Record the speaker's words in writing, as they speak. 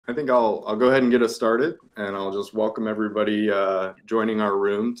I think I'll go ahead and get us started, and I'll just welcome everybody joining our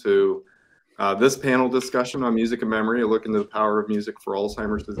room to this panel discussion on music and memory, a look into the power of music for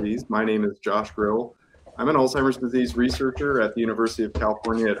Alzheimer's disease. My name is Josh Grill. I'm an Alzheimer's disease researcher at the University of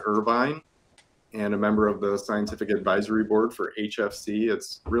California at Irvine and a member of the Scientific Advisory Board for HFC.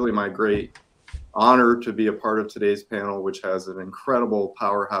 It's really my great honor to be a part of today's panel, which has an incredible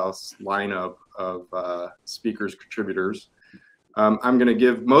powerhouse lineup of speakers, contributors. I'm going to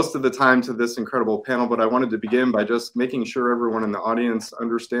give most of the time to this incredible panel, but I wanted to begin by just making sure everyone in the audience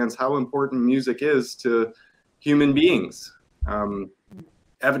understands how important music is to human beings.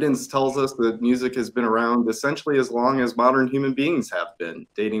 Evidence tells us that music has been around essentially as long as modern human beings have been,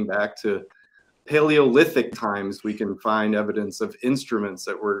 dating back to Paleolithic times. We can find evidence of instruments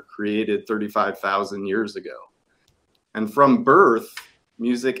that were created 35,000 years ago. And from birth,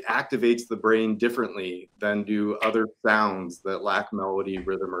 music activates the brain differently than do other sounds that lack melody,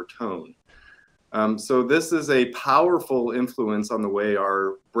 rhythm, or tone. So this is a powerful influence on the way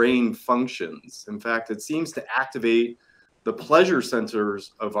our brain functions. In fact, it seems to activate the pleasure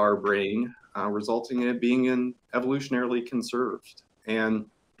centers of our brain, resulting in it being evolutionarily conserved. And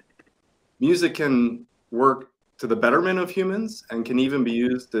music can work to the betterment of humans and can even be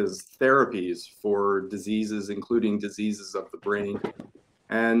used as therapies for diseases, including diseases of the brain.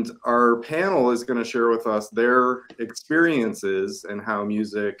 And our panel is going to share with us their experiences and how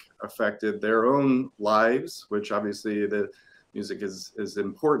music affected their own lives, which obviously the music is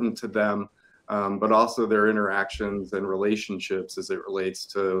important to them, but also their interactions and relationships as it relates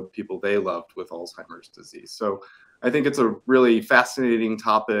to people they loved with Alzheimer's disease. So I think it's a really fascinating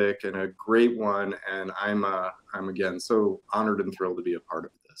topic and a great one, and I'm again so honored and thrilled to be a part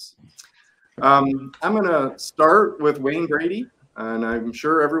of this. I'm going to start with Wayne Brady. And I'm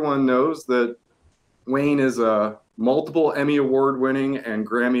sure everyone knows that Wayne is a multiple Emmy Award-winning and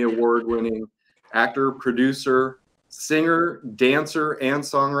Grammy Award-winning actor, producer, singer, dancer, and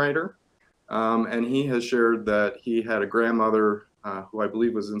songwriter. And he has shared that he had a grandmother who I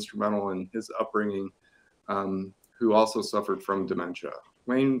believe was instrumental in his upbringing, who also suffered from dementia.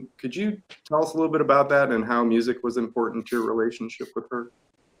 Wayne, could you tell us a little bit about that and how music was important to your relationship with her?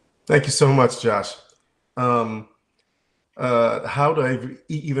 Thank you so much, Josh. How do I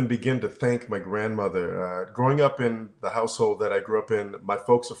even begin to thank my grandmother? Growing up in the household that I grew up in, my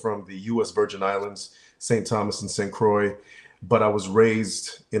folks are from the U.S. Virgin Islands, St. Thomas and St. Croix, but I was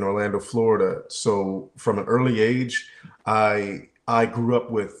raised in Orlando, Florida. So from an early age, I grew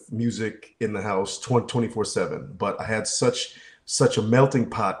up with music in the house 24/7, but I had such a melting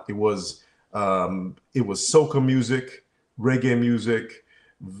pot. It was soca music, reggae music,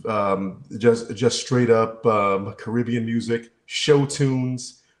 just straight up Caribbean music, show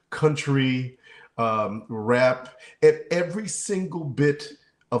tunes, country, rap, and every single bit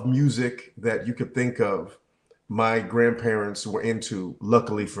of music that you could think of, my grandparents were into,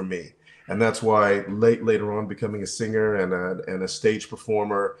 luckily for me. And that's why later on becoming a singer and a stage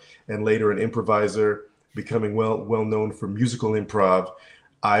performer, and later an improviser, becoming well known for musical improv,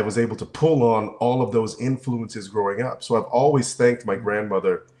 I was able to pull on all of those influences growing up. So I've always thanked my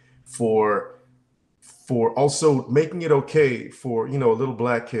grandmother for also making it okay for, a little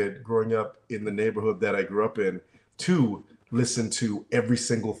black kid growing up in the neighborhood that I grew up in to listen to every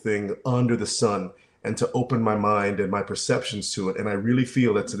single thing under the sun and to open my mind and my perceptions to it. And I really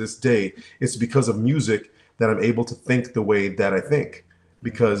feel that to this day, it's because of music that I'm able to think the way that I think,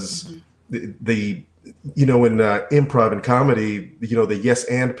 because in improv and comedy, the yes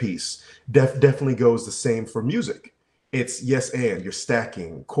and piece definitely goes the same for music. It's yes and, you're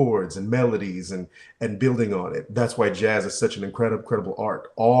stacking chords and melodies and building on it. That's why jazz is such an incredible art.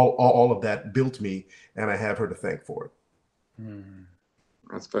 All of that built me, and I have her to thank for it.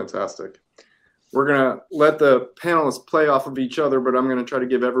 That's fantastic. We're going to let the panelists play off of each other, but I'm going to try to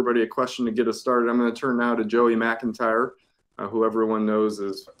give everybody a question to get us started. I'm going to turn now to Joey McIntyre, who everyone knows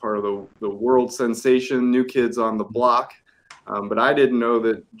is part of the world sensation, New Kids on the Block. But I didn't know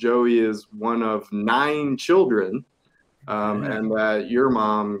that Joey is one of 9 children, and that your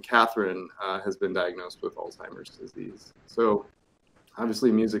mom, Catherine, has been diagnosed with Alzheimer's disease. So obviously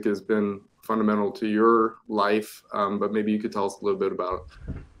music has been fundamental to your life, but maybe you could tell us a little bit about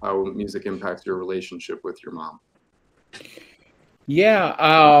how music impacts your relationship with your mom.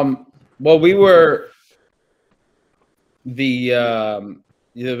 Yeah, well, we were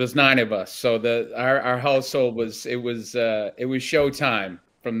there was 9 of us, so our household was showtime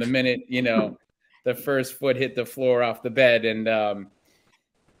from the minute the first foot hit the floor off the bed. And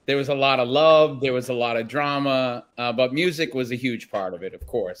there was a lot of love, there was a lot of drama, but music was a huge part of it, of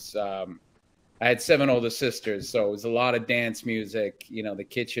course. I had 7 older sisters, so it was a lot of dance music. You know, the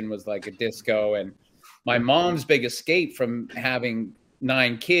kitchen was like a disco. And my mom's big escape from having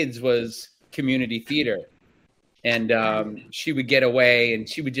 9 kids was community theater. And she would get away and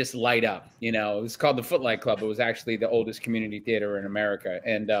she would just light up. You know, it was called the Footlight Club. It was actually the oldest community theater in America.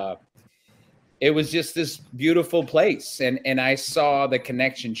 And it was just this beautiful place. And I saw the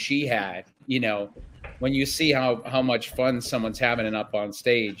connection she had, you know, when you see how much fun someone's having up on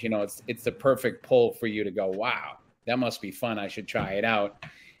stage, you know, it's the perfect pull for you to go, wow, that must be fun. I should try it out.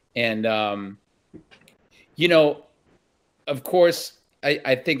 And, you know, of course,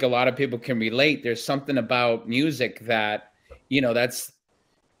 I think a lot of people can relate. There's something about music that, you know, that's,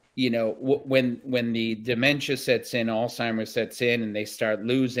 you know, when the dementia sets in, Alzheimer's sets in, and they start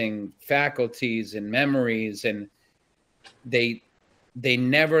losing faculties and memories, and they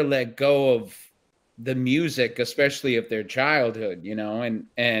never let go of the music, especially of their childhood, you know,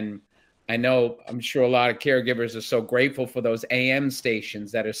 and I know, I'm sure a lot of caregivers are so grateful for those AM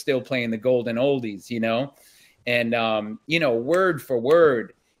stations that are still playing the golden oldies, you know, and, you know, word for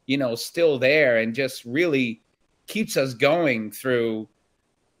word, you know, still there, and just really keeps us going through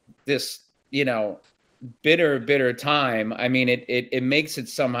this, you know, bitter time. I mean, it makes it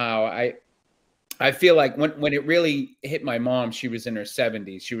somehow, I feel like when it really hit my mom, she was in her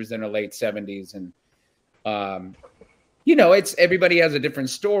 70s, she was in her late 70s. And, you know, it's, everybody has a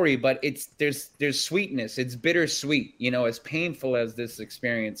different story, but there's sweetness. It's bittersweet, you know, as painful as this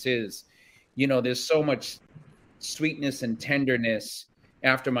experience is, you know, there's so much sweetness and tenderness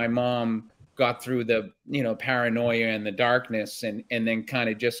after my mom got through the, you know, paranoia and the darkness, and then kind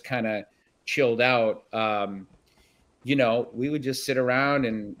of chilled out. You know, we would just sit around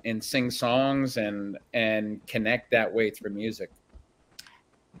and sing songs and connect that way through music.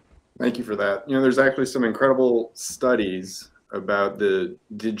 Thank you for that. You know, there's actually some incredible studies about the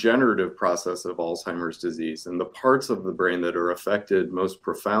degenerative process of Alzheimer's disease and the parts of the brain that are affected most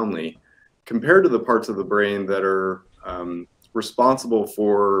profoundly compared to the parts of the brain that are responsible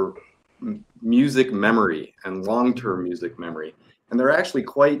for music memory and long-term music memory. And they're actually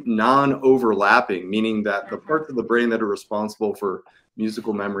quite non-overlapping, meaning that the parts of the brain that are responsible for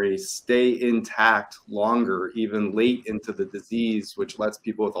musical memory stay intact longer, even late into the disease, which lets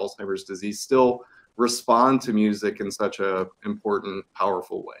people with Alzheimer's disease still respond to music in such an important,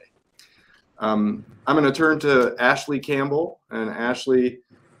 powerful way. I'm going to turn to Ashley Campbell. And Ashley,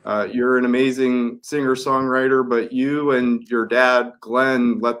 you're an amazing singer-songwriter, but you and your dad,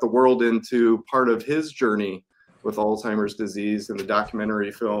 Glenn, let the world into part of his journey with Alzheimer's disease in the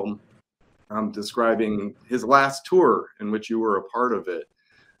documentary film describing his last tour, in which you were a part of it.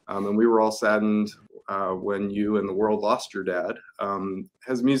 And we were all saddened when you and the world lost your dad.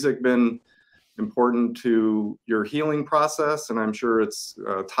 Has music been important to your healing process? And I'm sure it's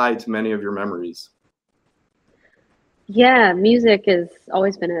tied to many of your memories. Yeah, music has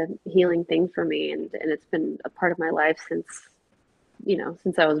always been a healing thing for me, and it's been a part of my life since, you know,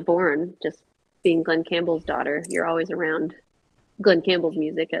 since I was born. Just being Glenn Campbell's daughter, you're always around Glenn Campbell's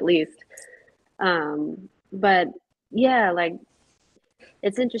music, at least. But yeah, like,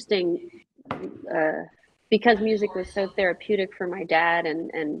 it's interesting because music was so therapeutic for my dad,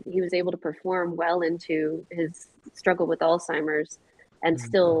 and he was able to perform well into his struggle with Alzheimer's and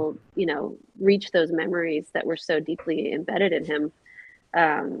still, you know, reach those memories that were so deeply embedded in him.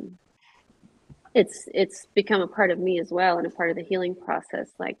 It's become a part of me as well, and a part of the healing process.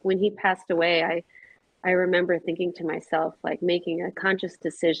 Like, when he passed away, I remember thinking to myself, like, making a conscious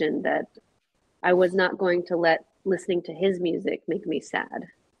decision that I was not going to let listening to his music make me sad.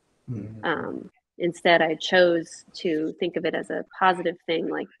 Instead, I chose to think of it as a positive thing,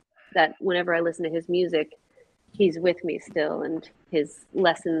 like that whenever I listen to his music, he's with me still, and his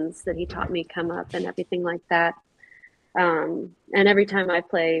lessons that he taught me come up and everything like that. And every time I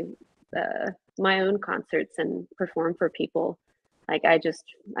play my own concerts and perform for people, like,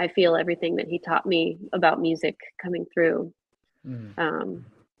 I feel everything that he taught me about music coming through.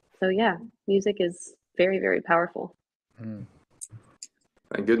 So yeah, music is very, very powerful.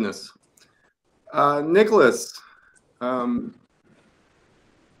 Thank goodness. Nicholas,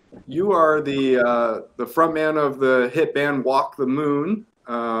 you are the frontman of the hit band Walk the Moon,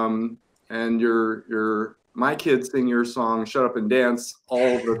 and my kids sing your song "Shut Up and Dance"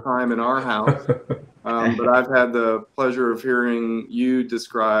 all the time in our house. But I've had the pleasure of hearing you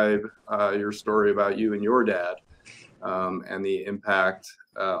describe your story about you and your dad, and the impact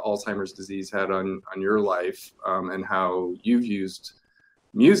Alzheimer's disease had on your life, and how you've used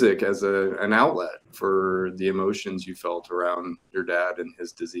music as an outlet for the emotions you felt around your dad and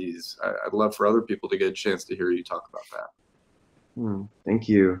his disease. I'd love for other people to get a chance to hear you talk about that. Thank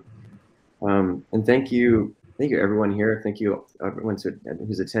you. And thank you everyone here. Thank you everyone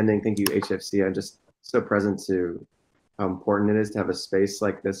who's attending. Thank you HFC. I'm just so present to how important it is to have a space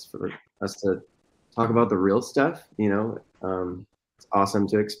like this for us to talk about the real stuff. You know, it's awesome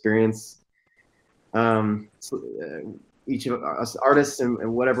to experience each of us artists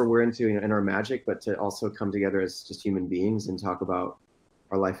and whatever we're into, you know, in our magic, but to also come together as just human beings and talk about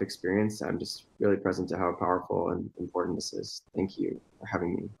our life experience. I'm just really present to how powerful and important this is. Thank you for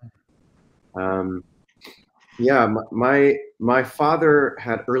having me. Yeah, my father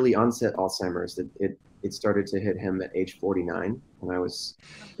had early onset Alzheimer's. It started to hit him at age 49 when I was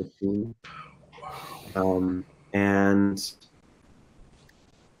 15. And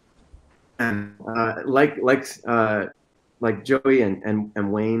like Joey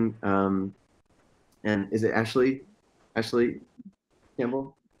and Wayne, and is it Ashley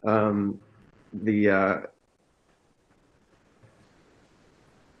Campbell? And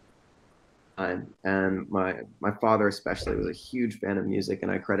my father especially was a huge fan of music,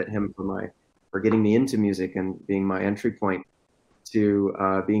 and I credit him for getting me into music and being my entry point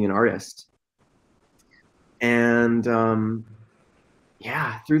to being an artist. And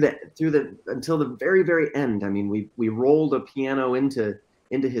yeah, through the until the very end. I mean, we rolled a piano into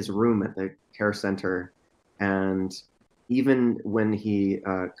his room at the care center, and even when he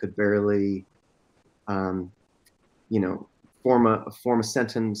could barely, you know, form a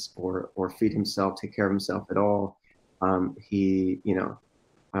sentence or feed himself, take care of himself at all, he, you know,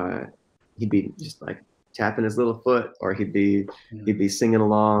 he'd be just like tapping his little foot, or he'd be singing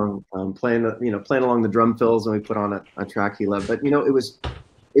along, playing along the drum fills when we put on a track he loved. But you know, it was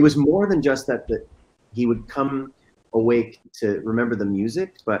more than just that he would come awake to remember the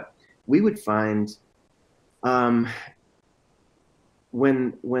music, but we would find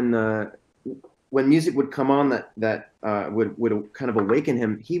when music would come on that would kind of awaken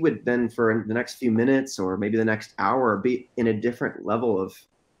him, he would then for the next few minutes or maybe the next hour be in a different level of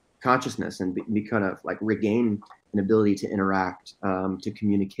consciousness and be kind of like regain an ability to interact, to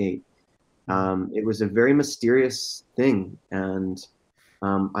communicate. It was a very mysterious thing, and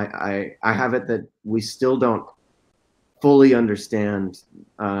I have it that we still don't fully understand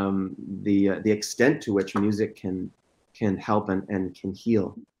the extent to which music can help and can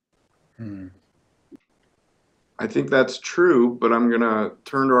heal. I think that's true, but I'm going to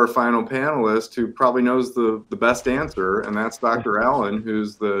turn to our final panelist who probably knows the best answer, and that's Dr. Allen,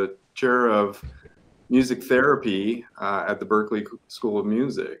 who's the chair of music therapy at the Berklee School of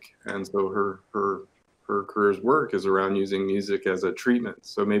Music. And so her career's work is around using music as a treatment.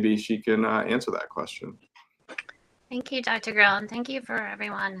 So maybe she can answer that question. Thank you, Dr. Grill, and thank you for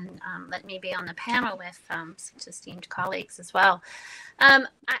everyone letting me be on the panel with such esteemed colleagues as well.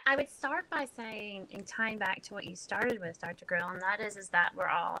 I would start by saying, and tying back to what you started with, Dr. Grill, and that is that we're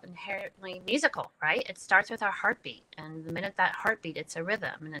all inherently musical, right? It starts with our heartbeat, and the minute that heartbeat, it's a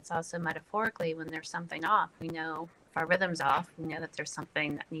rhythm, and it's also metaphorically when there's something off, we know if our rhythm's off, we know that there's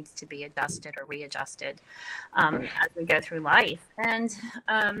something that needs to be adjusted or readjusted as we go through life. And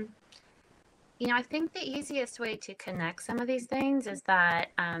you know, I think the easiest way to connect some of these things is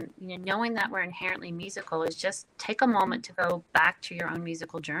that, you know, knowing that we're inherently musical is just take a moment to go back to your own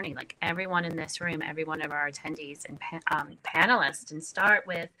musical journey. Like everyone in this room, every one of our attendees and panelists, and start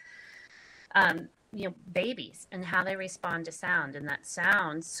with, you know, babies and how they respond to sound. And that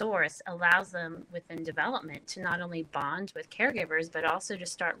sound source allows them within development to not only bond with caregivers, but also to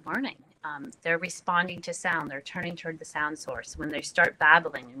start learning. They're responding to sound. They're turning toward the sound source. When they start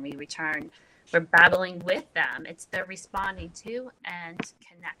babbling and we're babbling with them. They're responding to and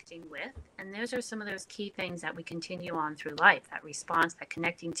connecting with. And those are some of those key things that we continue on through life, that response, that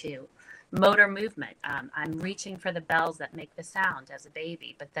connecting to motor movement. I'm reaching for the bells that make the sound as a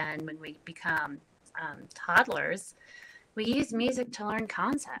baby. But then when we become toddlers, we use music to learn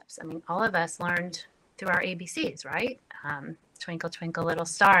concepts. I mean, all of us learned through our ABCs, right? Twinkle, Twinkle, Little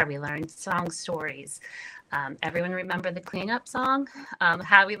Star. We learned song stories. Everyone remember the cleanup song?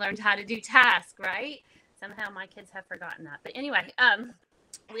 How we learned how to do task, right? Somehow my kids have forgotten that. But anyway,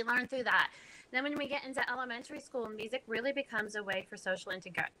 we learned through that. Then when we get into elementary school, music really becomes a way for social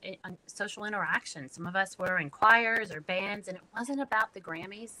interaction. Some of us were in choirs or bands, and it wasn't about the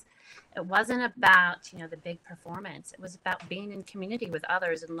Grammys. It wasn't about, you know, the big performance. It was about being in community with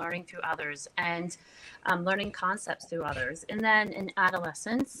others and learning through others and learning concepts through others. And then in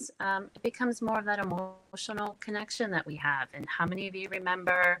adolescence, it becomes more of that emotional connection that we have. And how many of you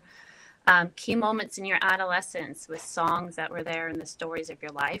remember Key moments in your adolescence with songs that were there in the stories of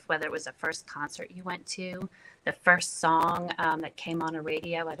your life, whether it was the first concert you went to, the first song that came on a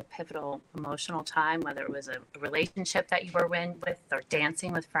radio at a pivotal emotional time, whether it was a relationship that you were in with or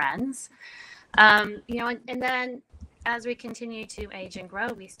dancing with friends. And then as we continue to age and grow,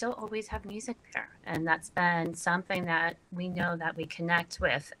 we still always have music there. And that's been something that we know that we connect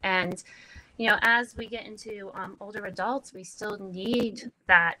with. And, as we get into older adults, we still need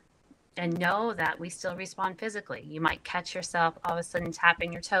that and know that we still respond physically. You might catch yourself all of a sudden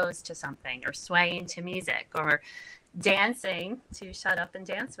tapping your toes to something or swaying to music or dancing to Shut Up and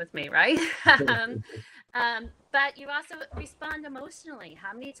Dance With Me, right? But you also respond emotionally.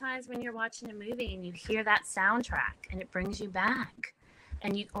 How many times when you're watching a movie and you hear that soundtrack and it brings you back,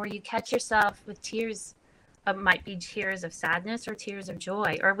 and you catch yourself with tears, might be tears of sadness or tears of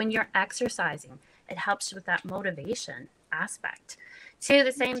joy, or when you're exercising, it helps with that motivation aspect. To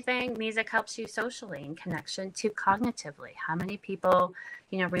the same thing, music helps you socially in connection to cognitively. How many people,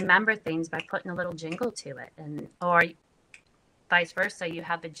 remember things by putting a little jingle to it, or vice versa, you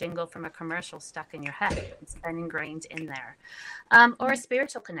have a jingle from a commercial stuck in your head. It's been ingrained in there. Or a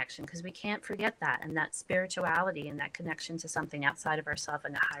spiritual connection, because we can't forget that, and that spirituality and that connection to something outside of ourselves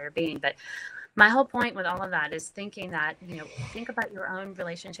and a higher being. But my whole point with all of that is thinking that, think about your own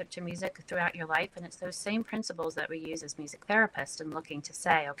relationship to music throughout your life. And it's those same principles that we use as music therapists and looking to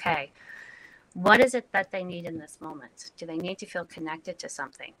say, okay, what is it that they need in this moment? Do they need to feel connected to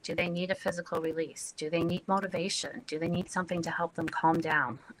something? Do they need a physical release? Do they need motivation? Do they need something to help them calm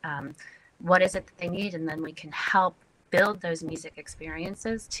down? What is it that they need? And then we can help build those music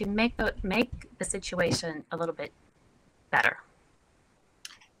experiences to make the situation a little bit better.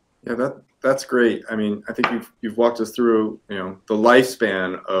 Yeah, that's great. I mean, I think you've walked us through, the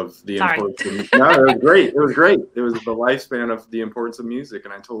lifespan of the importance of music. No, it was great. It was great. It was the lifespan of the importance of music,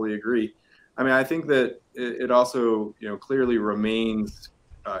 and I totally agree. I mean, I think that it also, clearly remains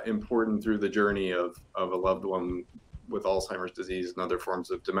important through the journey of a loved one with Alzheimer's disease and other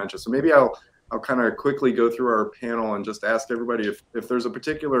forms of dementia. So maybe I'll kind of quickly go through our panel and just ask everybody if there's a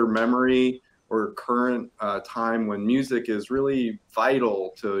particular memory or current time when music is really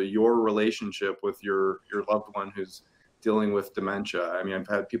vital to your relationship with your loved one who's dealing with dementia. I mean, I've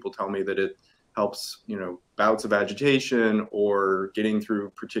had people tell me that it helps, bouts of agitation or getting through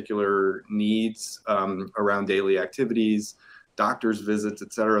particular needs around daily activities, doctor's visits,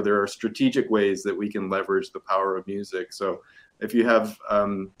 etc. There are strategic ways that we can leverage the power of music. So if you have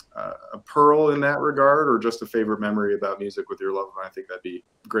a pearl in that regard, or just a favorite memory about music with your loved one, I think that'd be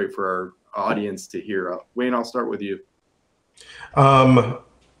great for our audience to hear. Wayne, I'll start with you.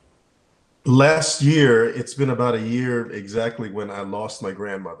 Last year, it's been about a year exactly when I lost my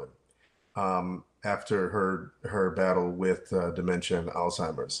grandmother after her battle with dementia and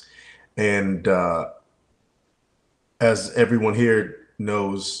Alzheimer's. And as everyone here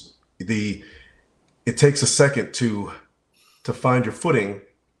knows, it takes a second to find your footing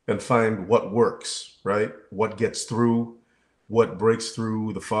and find what works, right? What gets through, what breaks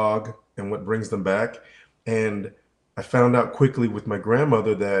through the fog, and what brings them back. And I found out quickly with my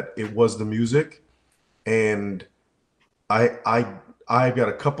grandmother that it was the music. And I got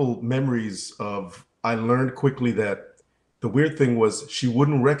a couple memories of, I learned quickly that the weird thing was she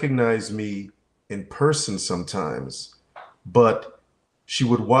wouldn't recognize me in person sometimes, but she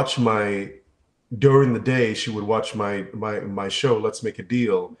would watch during the day, she would watch my show, Let's Make a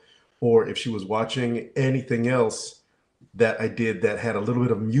Deal, or if she was watching anything else that I did that had a little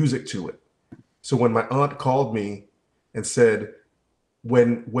bit of music to it. So when my aunt called me and said,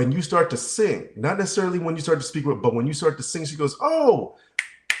 when you start to sing, not necessarily when you start to speak, but when you start to sing, she goes, "Oh,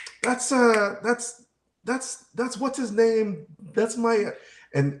 that's what's his name? That's my,"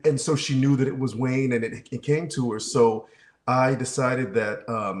 and so she knew that it was Wayne, and it came to her. So I decided that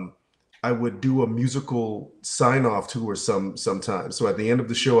I would do a musical sign off to her sometimes. So at the end of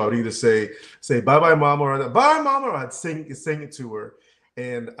the show, I would either say bye bye mama, or bye mama, or I'd sing it to her,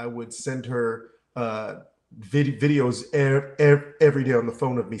 and I would send her videos every day on the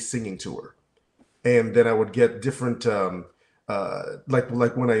phone of me singing to her. And then I would get different like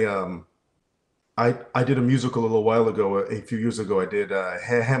when I did a musical a little while ago, a few years ago. I did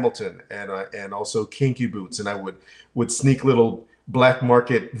Hamilton and also Kinky Boots, and I would sneak little black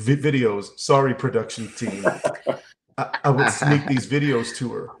market videos. Sorry, production team. I would sneak these videos to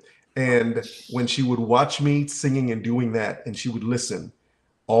her, and when she would watch me singing and doing that, and she would listen,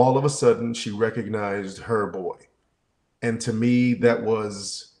 all of a sudden she recognized her boy. And to me, that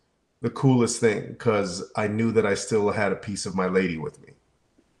was the coolest thing, because I knew that I still had a piece of my lady with me.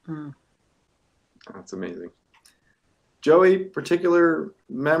 That's amazing. Joey, particular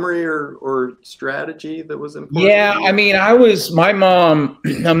memory or strategy that was important? Yeah, I mean, my mom,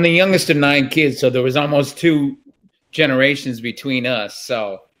 I'm the youngest of 9 kids, so there was almost 2 generations between us.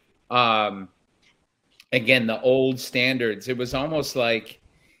 So, again, the old standards, it was almost like,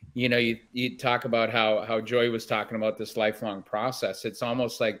 you talk about how Joy was talking about this lifelong process. It's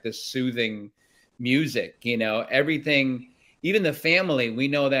almost like this soothing music, everything. Even the family, we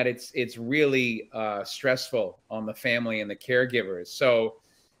know that it's really stressful on the family and the caregivers. So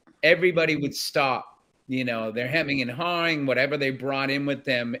everybody would stop, they're hemming and hawing, whatever they brought in with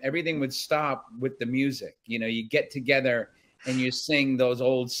them, everything would stop with the music. You get together and you sing those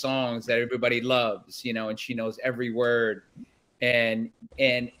old songs that everybody loves, and she knows every word. And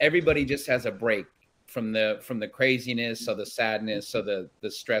everybody just has a break from the craziness or the sadness or the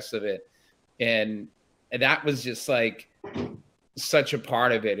stress of it. And that was just like such a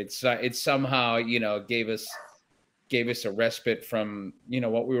part of it. It's somehow, gave us a respite from,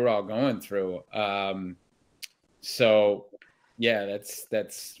 what we were all going through. So yeah,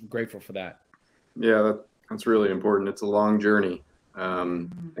 that's grateful for that. Yeah, that's really important. It's a long journey.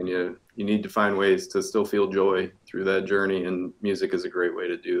 And you need to find ways to still feel joy through that journey, and music is a great way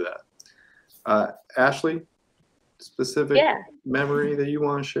to do that. Ashley, specific memory that you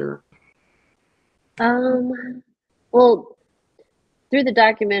want to share? Well, through the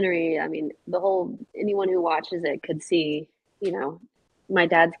documentary, I mean, anyone who watches it could see, my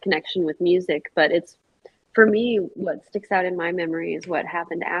dad's connection with music. But for me, what sticks out in my memory is what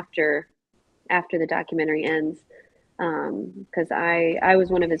happened after the documentary ends. Because I was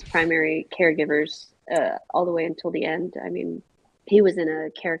one of his primary caregivers all the way until the end. I mean, he was in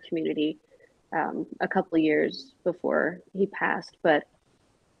a care community a couple of years before he passed, but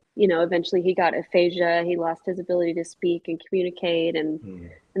eventually he got aphasia. He lost his ability to speak and communicate, and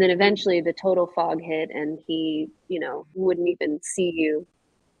then eventually the total fog hit, and he wouldn't even see you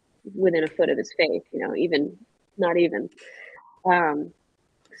within a foot of his face. Not even.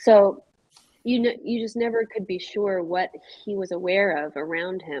 So you just never could be sure what he was aware of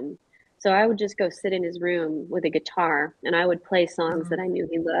around him. So I would just go sit in his room with a guitar, and I would play songs that I knew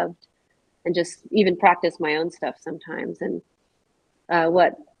he loved, and just even practice my own stuff sometimes. And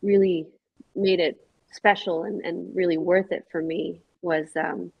what really made it special and really worth it for me was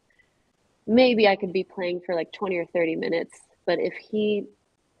maybe I could be playing for like 20 or 30 minutes, but he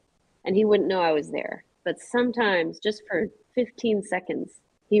wouldn't know I was there. But sometimes just for 15 seconds,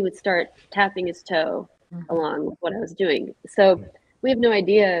 he would start tapping his toe along with what I was doing. So we have no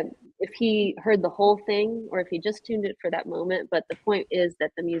idea if he heard the whole thing or if he just tuned it for that moment. But the point is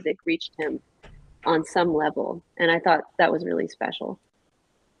that the music reached him on some level. And I thought that was really special.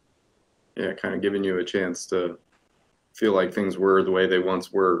 Yeah, kind of giving you a chance to feel like things were the way they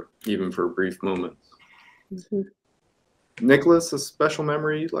once were, even for brief moments. Nicholas, a special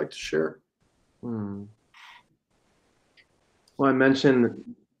memory you'd like to share? Well, I mentioned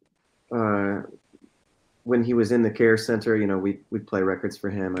when he was in the care center, we'd play records for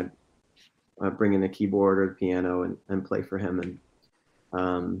him. I'd bring in a keyboard or the piano and play for him.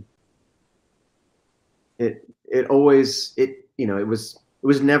 And it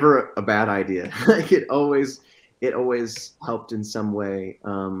was never a bad idea. Like it always helped in some way,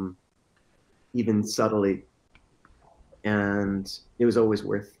 even subtly. And it was always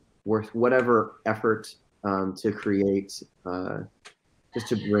worth whatever effort to create, just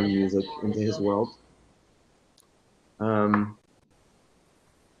to bring music into his world.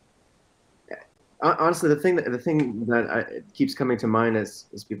 Honestly, the thing that keeps coming to mind as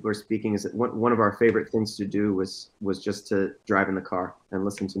people are speaking is that one of our favorite things to do was just to drive in the car and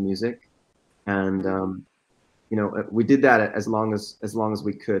listen to music, and we did that as long as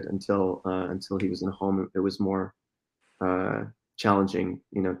we could until he was in a home. It was more challenging,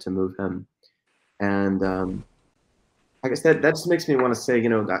 to move him, and I guess that just makes me want to say,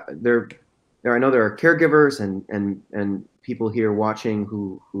 that I know there are caregivers and people here watching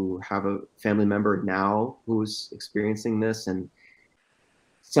who have a family member now who's experiencing this, and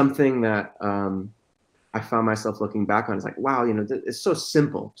something that I found myself looking back on is like, wow, it's so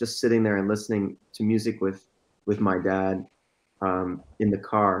simple, just sitting there and listening to music with my dad in the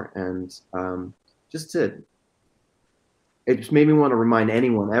car, and it just made me want to remind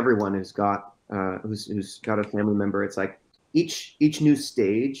everyone who's got a family member. It's like each new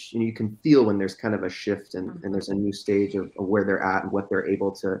stage, you can feel when there's kind of a shift and there's a new stage of where they're at and what they're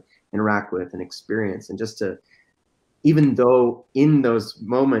able to interact with and experience. And just to, even though in those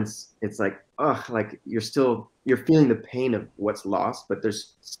moments, it's like, oh, like you're feeling the pain of what's lost, but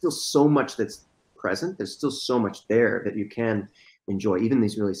there's still so much that's present. There's still so much there that you can enjoy, even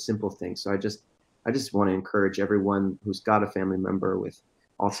these really simple things. So I just I just want to encourage everyone who's got a family member with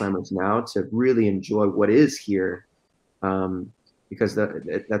Alzheimer's now to really enjoy what is here, because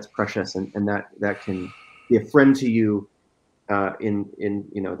that's precious, and that can be a friend to you in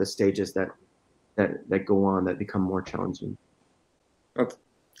the stages that go on, that become more challenging.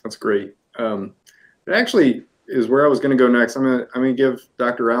 That's great. It actually is where I was going to go next. I'm gonna give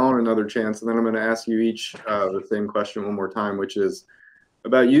Dr. Allen another chance, and then I'm going to ask you each the same question one more time, which is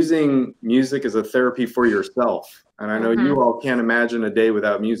about using music as a therapy for yourself. And I know you all can't imagine a day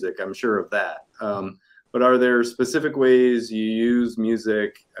without music. I'm sure of that. But are there specific ways you use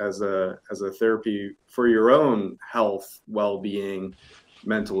music as a therapy for your own health, well-being,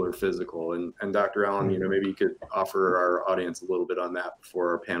 mental or physical? And Dr. Allen, maybe you could offer our audience a little bit on that before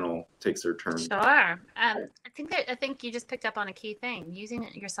our panel takes their turn. Sure. I think you just picked up on a key thing: using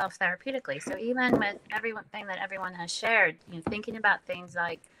it yourself therapeutically. So even with everything that everyone has shared, thinking about things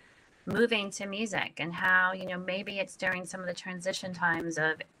like moving to music, and how maybe it's during some of the transition times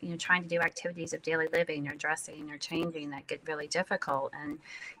of trying to do activities of daily living or dressing or changing that get really difficult, and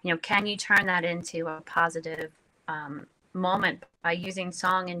can you turn that into a positive moment by using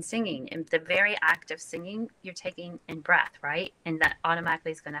song and singing? And the very act of singing, you're taking in breath, right? And that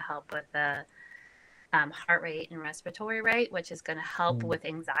automatically is going to help with the heart rate and respiratory rate, which is going to help with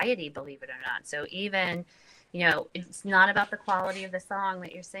anxiety, believe it or not. So even it's not about the quality of the song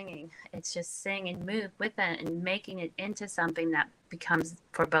that you're singing. It's just sing and move with it and making it into something that becomes,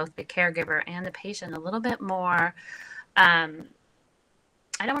 for both the caregiver and the patient, a little bit more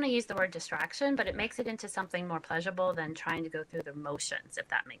I don't want to use the word distraction, but it makes it into something more pleasurable than trying to go through the motions, if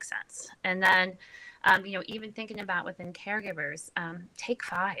that makes sense. And then, even thinking about within caregivers, take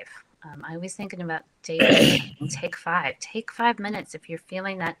 5. I always thinking about David, take 5. Take 5 minutes if you're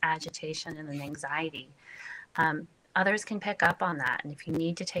feeling that agitation and an anxiety. Others can pick up on that. And if you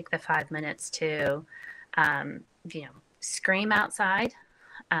need to take the 5 minutes to, scream outside,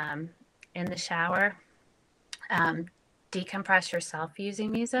 in the shower, decompress yourself using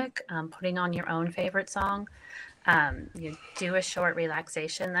music, putting on your own favorite song, do a short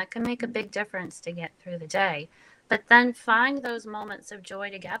relaxation, that can make a big difference to get through the day. But then find those moments of joy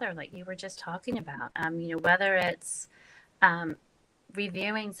together, like you were just talking about, whether it's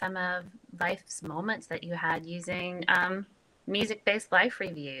reviewing some of life's moments that you had using music-based life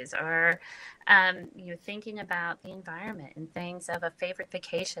reviews, or thinking about the environment and things of a favorite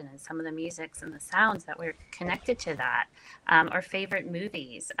vacation and some of the musics and the sounds that were connected to that, or favorite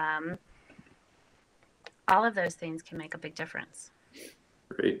movies. All of those things can make a big difference.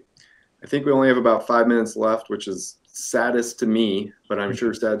 Great. I think we only have about 5 minutes left, which is saddest to me, but I'm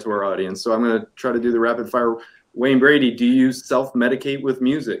sure sad to our audience. So I'm going to try to do the rapid fire. Wayne Brady, do you self-medicate with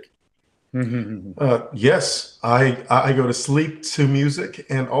music? Yes, I go to sleep to music,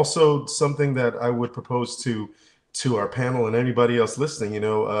 and also something that I would propose to our panel and anybody else listening,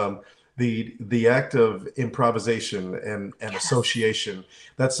 the act of improvisation and association.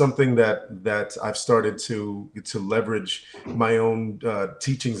 That's something that I've started to leverage my own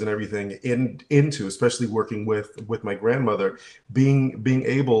teachings and everything into, especially working with my grandmother, being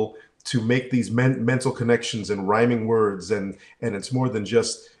able to make these mental connections and rhyming words, and it's more than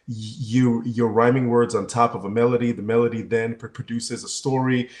just you're rhyming words on top of a melody. The melody then produces a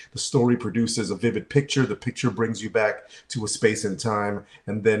story. The story produces a vivid picture. The picture brings you back to a space and time,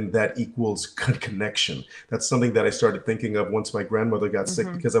 and then that equals connection. That's something that I started thinking of once my grandmother got sick,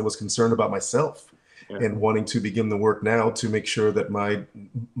 because I was concerned about myself. And wanting to begin the work now to make sure that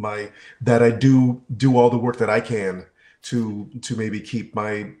that I do all the work that I can to maybe keep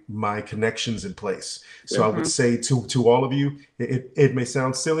my connections in place. So I would say to all of you, it may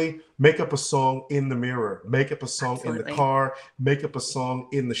sound silly, make up a song in the mirror, make up a song in the car, make up a song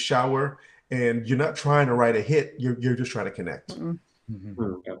in the shower, and you're not trying to write a hit, you're just trying to connect.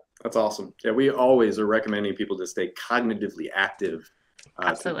 Yeah, that's awesome. Yeah, we always are recommending people to stay cognitively active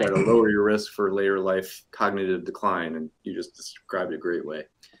to try to lower your risk for later life cognitive decline, and you just described it a great way.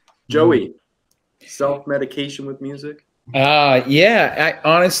 Joey, self-medication with music?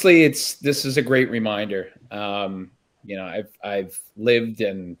 Honestly, this is a great reminder. I've lived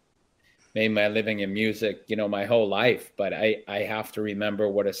and made my living in music, my whole life, but I have to remember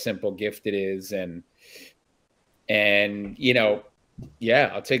what a simple gift it is. And I'll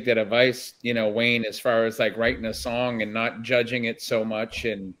take that advice, Wayne, as far as like writing a song and not judging it so much.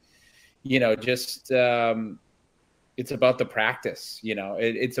 And, it's about the practice,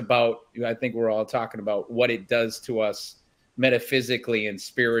 it's about, I think we're all talking about what it does to us metaphysically and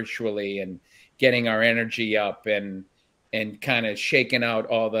spiritually, and getting our energy up and kind of shaking out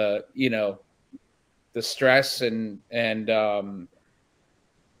all the, the stress and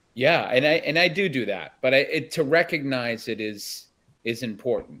Yeah, and I do that, but to recognize it is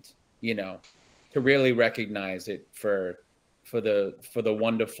important, you know, to really recognize it for the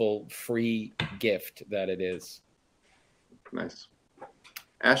wonderful free gift that it is. Nice.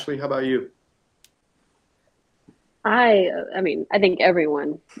 Ashley, how about you? I mean, I think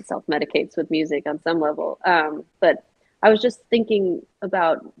everyone self-medicates with music on some level. But I was just thinking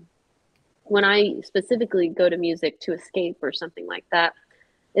about when I specifically go to music to escape or something like that,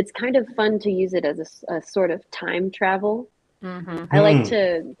 it's kind of fun to use it as a sort of time travel. I like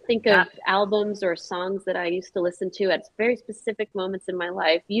to think of albums or songs that I used to listen to at very specific moments in my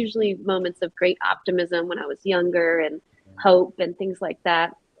life, usually moments of great optimism when I was younger and hope and things like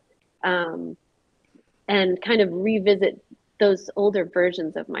that. And kind of revisit those older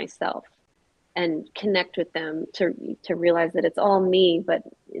versions of myself and connect with them to realize that it's all me, but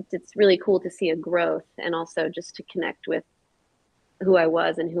it's really cool to see a growth and also just to connect with who I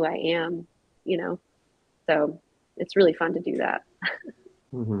was and who I am, you know? So it's really fun to do that.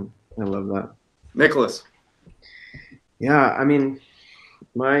 I love that. Nicholas. Yeah, I mean,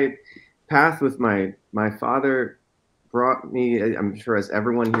 my path with my father brought me, I'm sure as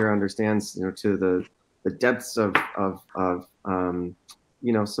everyone here understands, you know, to the depths of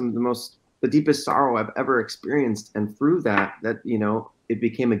you know, some of the deepest sorrow I've ever experienced. And through that, you know, it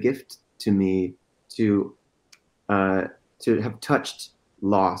became a gift to me to have touched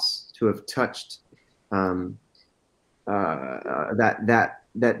loss, to have touched that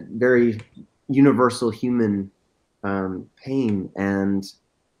very universal human pain. And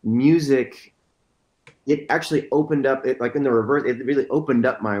music, it actually opened up, it like in the reverse, it really opened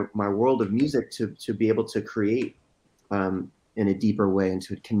up my world of music to be able to create in a deeper way and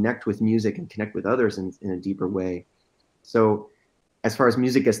to connect with music and connect with others in a deeper way. So as far as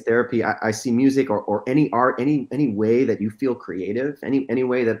music as therapy, I see music or any art, any way that you feel creative, any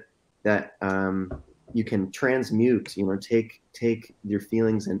way that you can transmute, you know, take your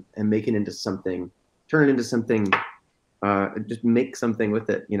feelings and make it into something, turn it into something, just make something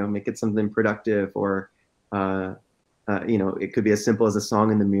with it, you know, make it something productive, or you know, it could be as simple as a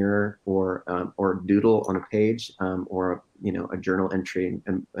song in the mirror, or doodle on a page, or you know, a journal entry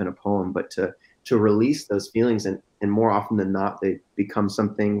and a poem, but to release those feelings, and more often than not, they become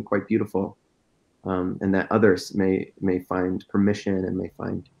something quite beautiful, and that others may find permission and may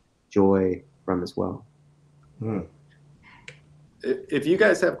find joy from as well. If you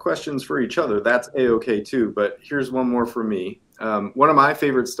guys have questions for each other, that's a-okay too, but here's one more for me. One of my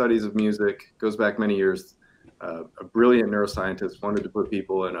favorite studies of music goes back many years. A brilliant neuroscientist wanted to put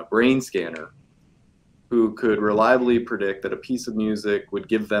people in a brain scanner who could reliably predict that a piece of music would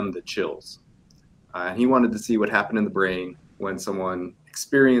give them the chills. And he wanted to see what happened in the brain when someone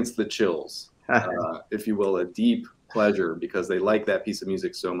experienced the chills, if you will, a deep pleasure because they like that piece of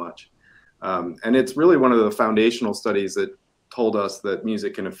music so much. And it's really one of the foundational studies that told us that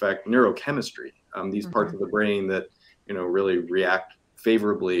music can affect neurochemistry, these parts of the brain that, you know, really react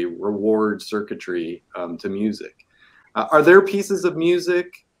favorably, reward circuitry to music. Are there pieces of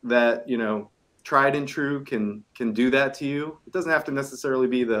music that, you know, tried and true can do that to you? It doesn't have to necessarily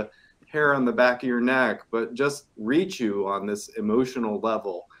be the hair on the back of your neck, but just reach you on this emotional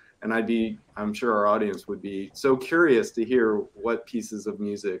level. And I'm sure our audience would be so curious to hear what pieces of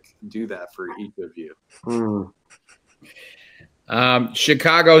music do that for each of you.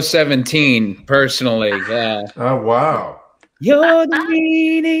 Chicago 17, personally. Yeah. Oh, wow. You're the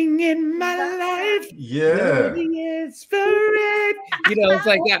meaning in my life. Yeah. You're the inspiration. You know, it's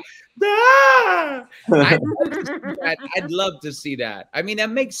like that. Ah! I'd love to see that. I mean,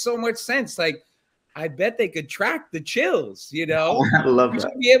 that makes so much sense. Like, I bet they could track the chills, you know? I love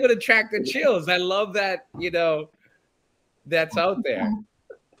that. Be able to track the chills. I love that, you know, that's out there.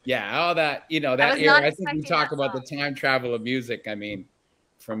 Yeah, all that, you know, that era. I think we talk about the time travel of music. I mean,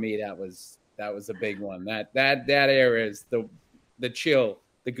 for me, that was a big one. That era is the chill,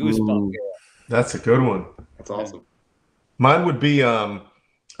 the goosebump era. That's a good one. That's awesome. Mine would be a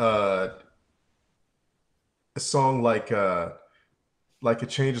song like A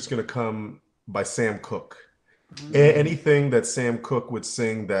Change Is Gonna Come by Sam Cooke. Anything that Sam Cooke would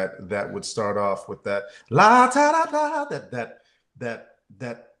sing that would start off with that la ta da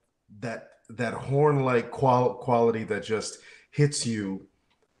da, that horn-like quality that just hits you,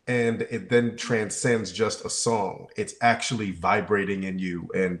 and it then transcends just a song. It's actually vibrating in you,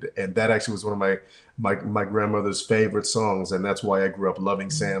 and that actually was one of my grandmother's favorite songs, and that's why I grew up loving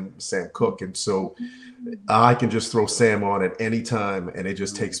Sam Cooke. And so I can just throw Sam on at any time, and it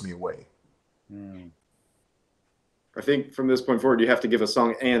just takes me away. I think from this point forward, you have to give a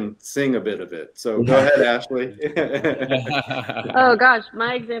song and sing a bit of it. So go ahead, Ashley. Oh gosh,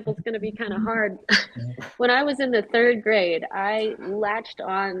 my example is going to be kind of hard. When I was in the 3rd grade, I latched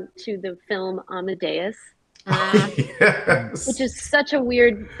on to the film Amadeus, Yes. which is such a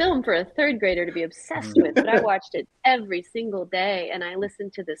weird film for a 3rd grader to be obsessed with. But I watched it every single day, and I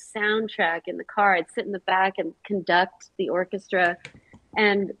listened to the soundtrack in the car. I'd sit in the back and conduct the orchestra,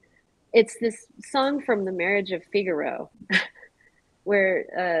 and it's this song from The Marriage of Figaro, where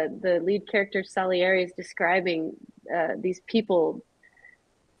the lead character Salieri is describing these people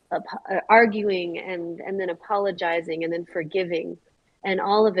arguing and then apologizing and then forgiving, and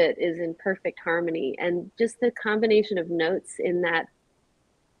all of it is in perfect harmony. And just the combination of notes in that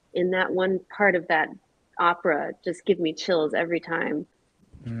one part of that opera just give me chills every time.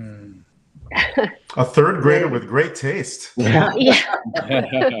 A 3rd grader with great taste. Yeah.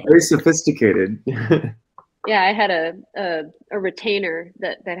 Very sophisticated. Yeah, I had a retainer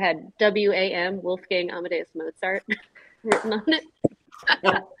that had WAM, Wolfgang Amadeus Mozart, written on it.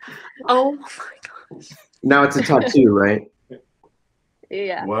 Oh my gosh. Now it's a tattoo, right?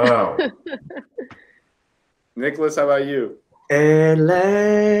 Yeah. Wow. Nicholas, how about you? At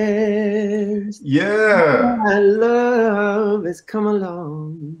last, Yeah. my love has come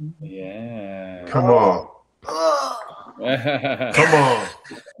along. Yeah. Come on. Come on.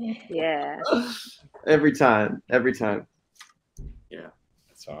 Yeah. Every time. Yeah,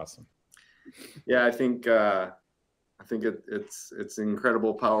 That's awesome. yeah. I think it's an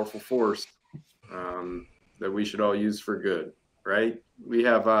incredible, powerful force that we should all use for good. Right? We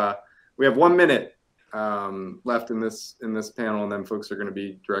have 1 minute left in this panel, and then folks are going to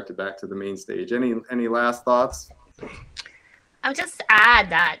be directed back to the main stage. Any last thoughts? I'll just add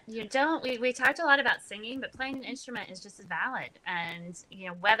that we talked a lot about singing, but playing an instrument is just as valid. And,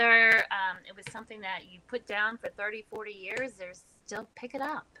 whether it was something that you put down for 30, 40 years, there's still pick it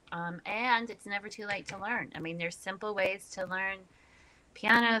up. And it's never too late to learn. I mean, there's simple ways to learn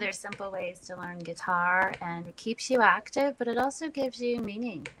piano, there's simple ways to learn guitar, and it keeps you active, but it also gives you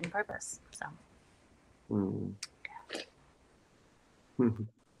meaning and purpose. So.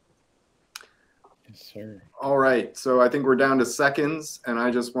 Yes, sir. All right, so I think we're down to seconds, and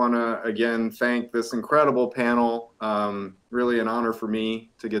I just want to again thank this incredible panel. Really an honor for me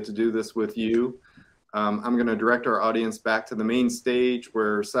to get to do this with you. I'm going to direct our audience back to the main stage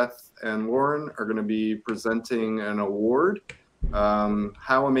where Seth and Lauren are going to be presenting an award.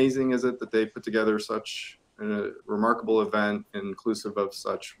 How amazing is it that they put together such a remarkable event inclusive of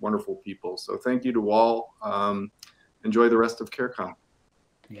such wonderful people. So thank you to all. Enjoy the rest of CareCon.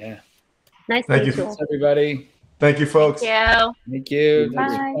 Yeah. Nice Thank to you. meet you all. Thanks, everybody. Thank you, folks. Thank you. Thank you. Bye.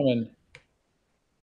 Thanks for coming.